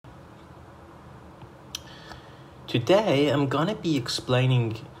Today, I'm gonna be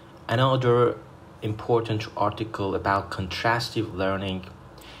explaining another important article about contrastive learning,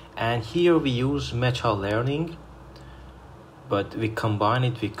 and here we use meta-learning, but we combine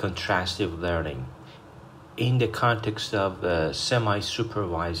it with contrastive learning in the context of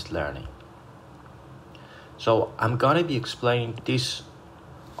semi-supervised learning. So I'm gonna be explaining this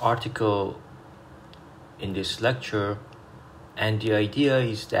article in this lecture, and the idea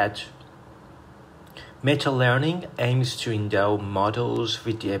is that meta-learning aims to endow models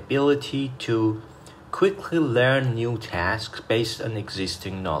with the ability to quickly learn new tasks based on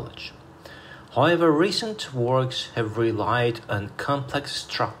existing knowledge. However, recent works have relied on complex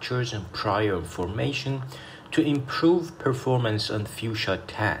structures and prior information to improve performance on few-shot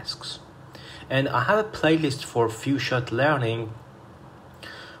tasks. And I have a playlist for few-shot learning.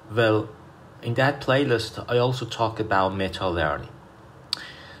 Well, in that playlist, I also talk about meta-learning.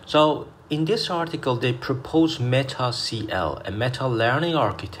 So, in this article, they propose metaCL, a meta-learning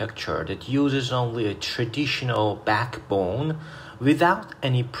architecture that uses only a traditional backbone without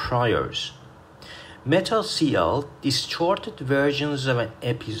any priors. metaCL distorted versions of an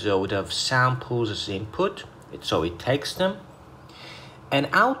episode of samples as input, so it takes them, and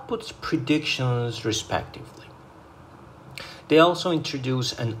outputs predictions respectively. They also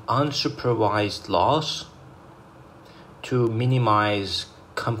introduce an unsupervised loss to minimize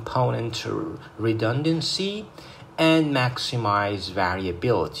component redundancy and maximize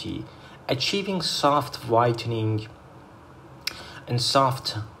variability, achieving soft whitening and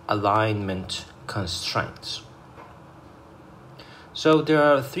soft alignment constraints. So there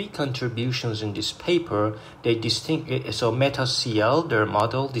are three contributions in this paper. So metaCL, their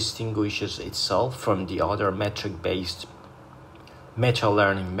model, distinguishes itself from the other metric-based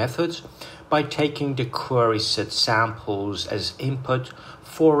meta-learning methods by taking the query set samples as input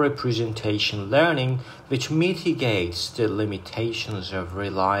for representation learning, which mitigates the limitations of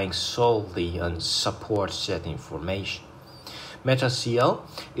relying solely on support set information. metaCL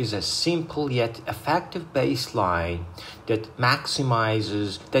is a simple yet effective baseline that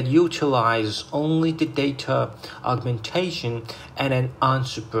utilizes only the data augmentation and an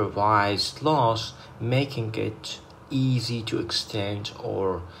unsupervised loss, making it easy to extend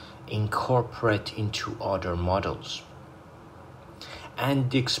or incorporate into other models.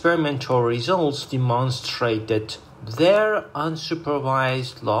 And the experimental results demonstrate that their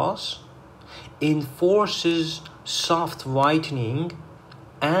unsupervised loss enforces soft whitening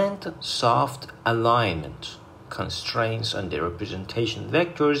and soft alignment constraints on the representation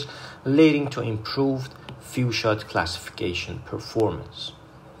vectors, leading to improved few-shot classification performance.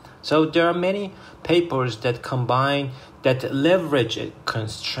 So there are many papers that leverage a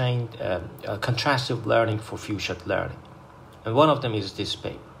contrastive learning for few-shot learning. And one of them is this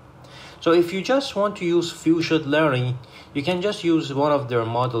paper. So if you just want to use few-shot learning, you can just use one of their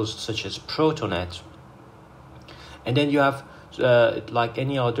models such as ProtoNet. And then you have, like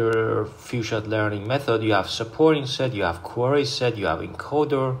any other few-shot learning method, you have supporting set, you have query set, you have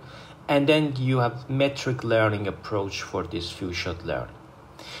encoder, and then you have metric learning approach for this few-shot learning.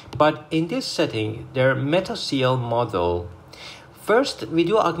 But in this setting, their metaCL model, first we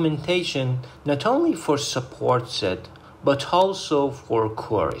do augmentation not only for support set, but also for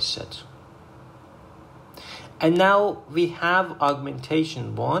query set. And now we have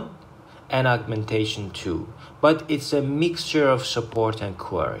augmentation 1 and augmentation 2, but it's a mixture of support and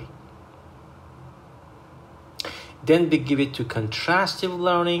query. Then we give it to contrastive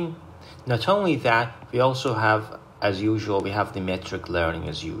learning. Not only that, we also have, as usual, we have the metric learning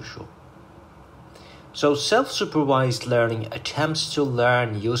as usual. So self-supervised learning attempts to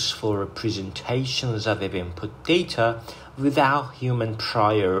learn useful representations of input data without human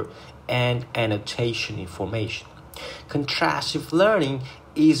prior and annotation information. Contrastive learning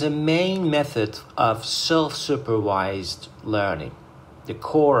is a main method of self-supervised learning. The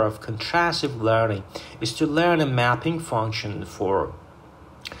core of contrastive learning is to learn a mapping function for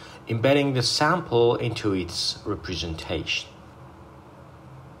embedding the sample into its representation.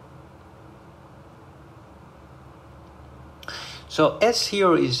 So S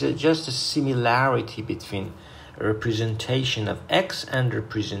here is just a similarity between representation of X and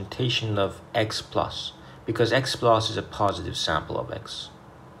representation of X plus, because X plus is a positive sample of X.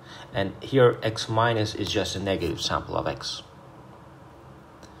 And here X minus is just a negative sample of X.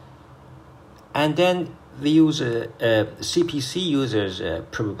 And then we use CPC uses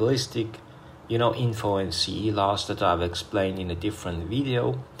probabilistic, info and CE loss that I've explained in a different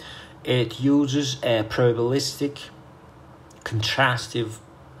video. It uses a probabilistic contrastive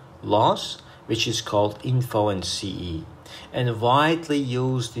loss, which is called info and CE, and widely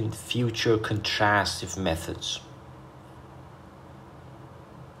used in future contrastive methods.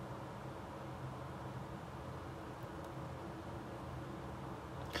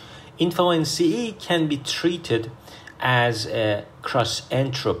 Info and CE can be treated as a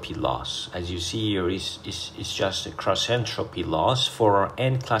cross-entropy loss. As you see here, is just a cross-entropy loss for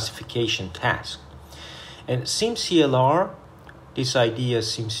n classification task. And semCLR, this idea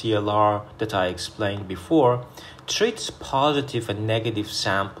semCLR that I explained before, treats positive and negative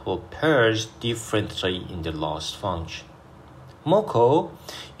sample pairs differently in the loss function. MoCo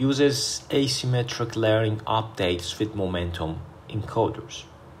uses asymmetric layering updates with momentum encoders.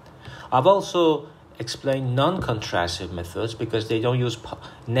 I've also explained non-contrastive methods because they don't use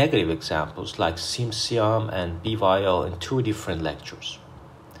negative examples like semCM and BYL in 2 different lectures.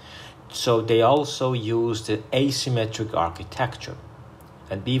 So they also use the asymmetric architecture.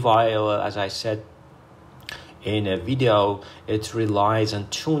 And BYL, as I said in a video, it relies on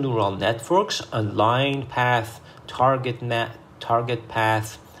 2 neural networks, a line path, target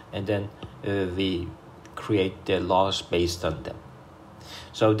path, and then we create the loss based on them.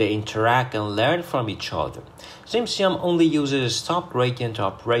 So they interact and learn from each other. semCM only uses stop gradient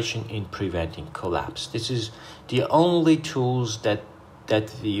operation in preventing collapse. This is the only tools that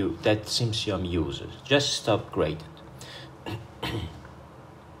semCM uses, just stop gradient.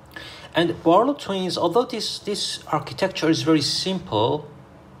 And Barlow twins, although this architecture is very simple,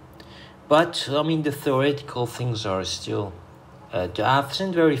 but I mean the theoretical things are still. I've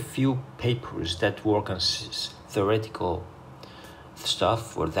seen very few papers that work on theoretical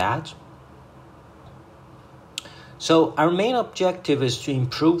stuff for that. So our main objective is to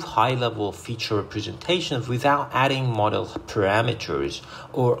improve high-level feature representation without adding model parameters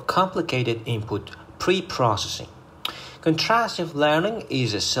or complicated input pre-processing. Contrastive learning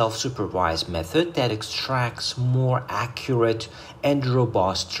is a self-supervised method that extracts more accurate and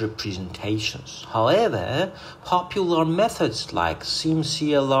robust representations. However, popular methods like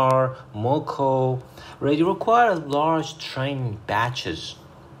semCLR, MoCo require large training batches.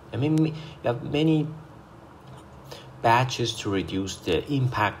 I mean, you have many batches to reduce the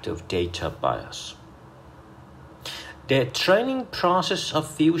impact of data bias. The training process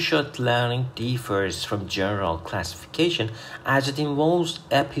of few-shot learning differs from general classification as it involves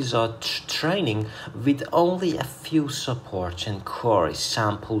episode training with only a few support and query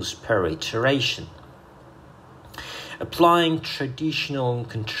samples per iteration. Applying traditional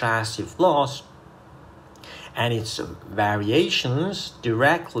contrastive loss and its variations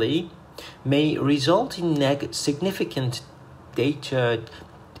directly may result in significant data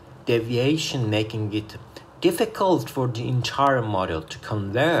deviation, making it difficult for the entire model to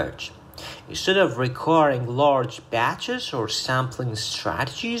converge. Instead of requiring large batches or sampling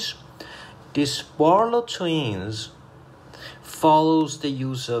strategies, this Barlow twins follows the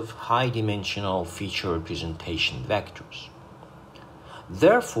use of high-dimensional feature representation vectors.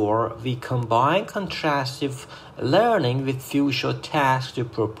 Therefore, we combine contrastive learning with few-shot tasks to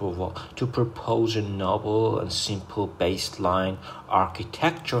propose a novel and simple baseline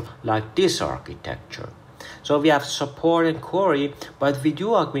architecture like this architecture. So we have support and query, but we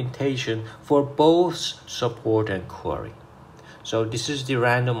do augmentation for both support and query. So this is the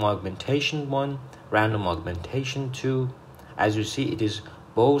random augmentation 1, random augmentation 2. As you see, it is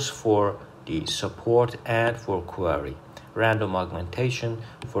both for the support and for query. Random augmentation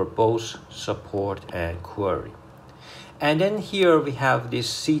for both support and query. And then here we have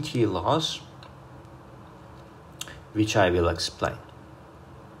this CT loss, which I will explain.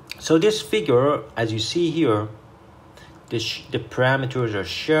 So this figure, as you see here, the parameters are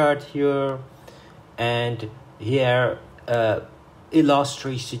shared here, and here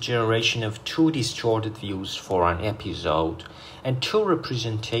illustrates the generation of 2 distorted views for an episode, and 2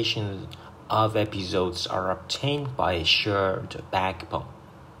 representations of episodes are obtained by a shared backbone.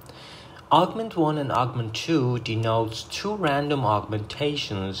 Augment 1 and Augment 2 denotes 2 random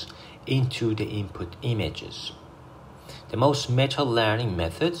augmentations into the input images. The most meta-learning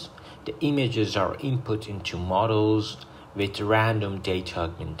methods, the images are input into models with random data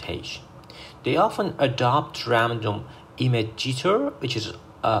augmentation. They often adopt random image jitter, which is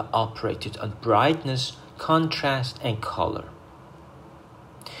operated on brightness, contrast, and color.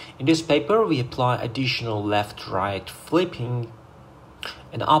 In this paper, we apply additional left-right flipping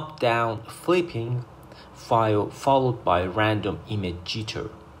and up-down flipping followed by random image jitter.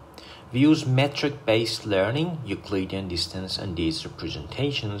 We use metric-based learning, Euclidean distance, and these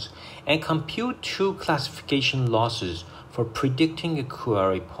representations, and compute 2 classification losses for predicting a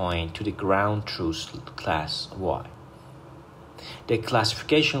query point to the ground truth class Y. The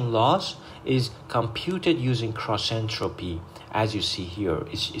classification loss is computed using cross-entropy. As you see here,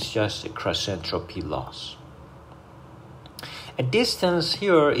 it's just a cross-entropy loss. A distance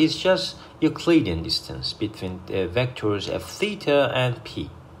here is just Euclidean distance between the vectors f theta and p.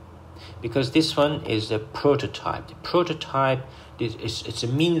 because this one is the prototype. The prototype it's a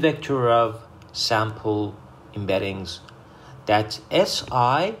mean vector of sample embeddings. That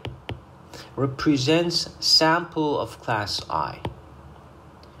Si represents sample of class I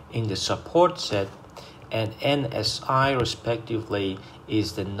in the support set, and NSI respectively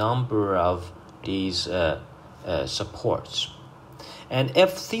is the number of these supports. And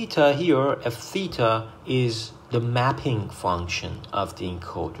F theta here, F theta is the mapping function of the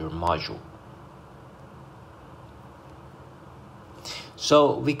encoder module.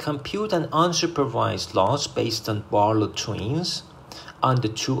 So we compute an unsupervised loss based on Barlow twins on the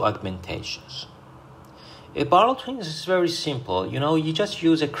two augmentations. A Barlow twins is very simple. You just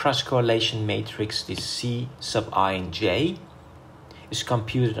use a cross-correlation matrix, this C sub I and J. Is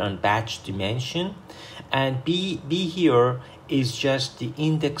computed on batch dimension, and B here is just the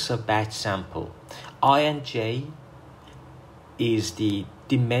index of batch sample. I and J is the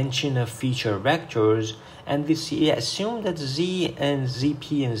dimension of feature vectors, and we assume that Z and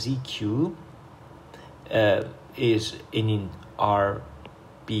ZP and ZQ is in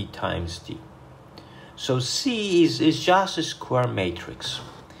RB times D. So C is just a square matrix.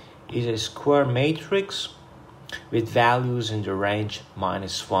 It's a square matrix with values in the range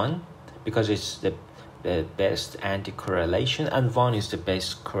 -1, because it's the best anti-correlation, and 1 is the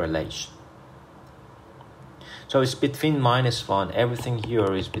best correlation. So it's between -1. Everything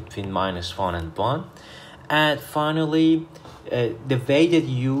here is between -1 and 1. And finally, the way that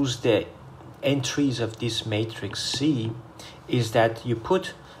you use the entries of this matrix C is that you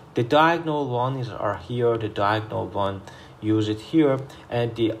put the diagonal ones are here, the diagonal one use it here,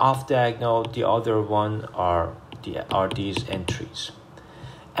 and the off diagonal, the other one are these entries.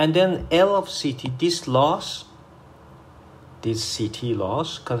 And then L of CT, this CT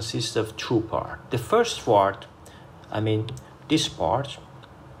loss consists of two parts. The first part, this part,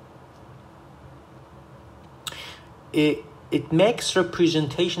 it makes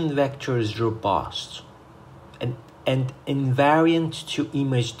representation vectors robust and invariant to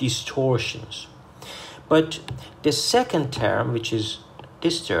image distortions. But the second term, which is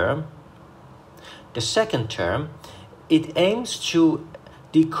this term, it aims to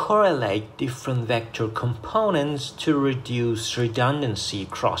decorrelate different vector components to reduce redundancy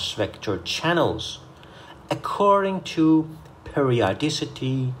across vector channels according to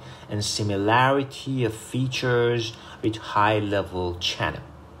periodicity and similarity of features with high-level channel.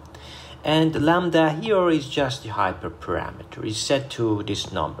 And lambda here is just the hyperparameter. It's set to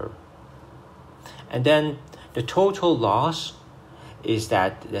this number. And then the total loss is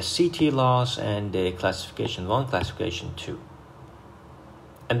that the CT loss and the classification 1, classification 2.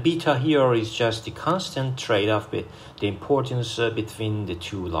 And beta here is just the constant trade-off with the importance between the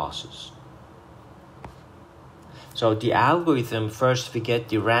two losses. So the algorithm, first we get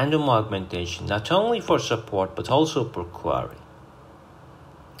the random augmentation, not only for support, but also for query.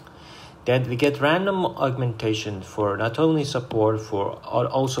 Then we get random augmentation for not only support,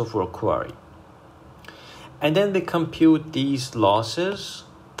 also for query. And then we compute these losses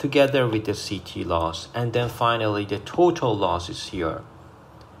together with the CT loss. And then finally, the total loss is here.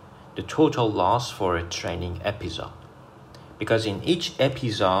 The total loss for a training episode. Because in each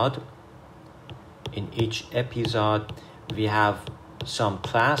episode, we have some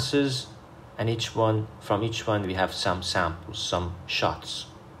classes, and from each one we have some samples, some shots.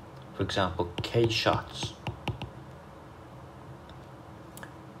 For example, K shots.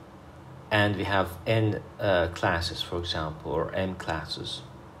 And we have N classes, for example, or M classes.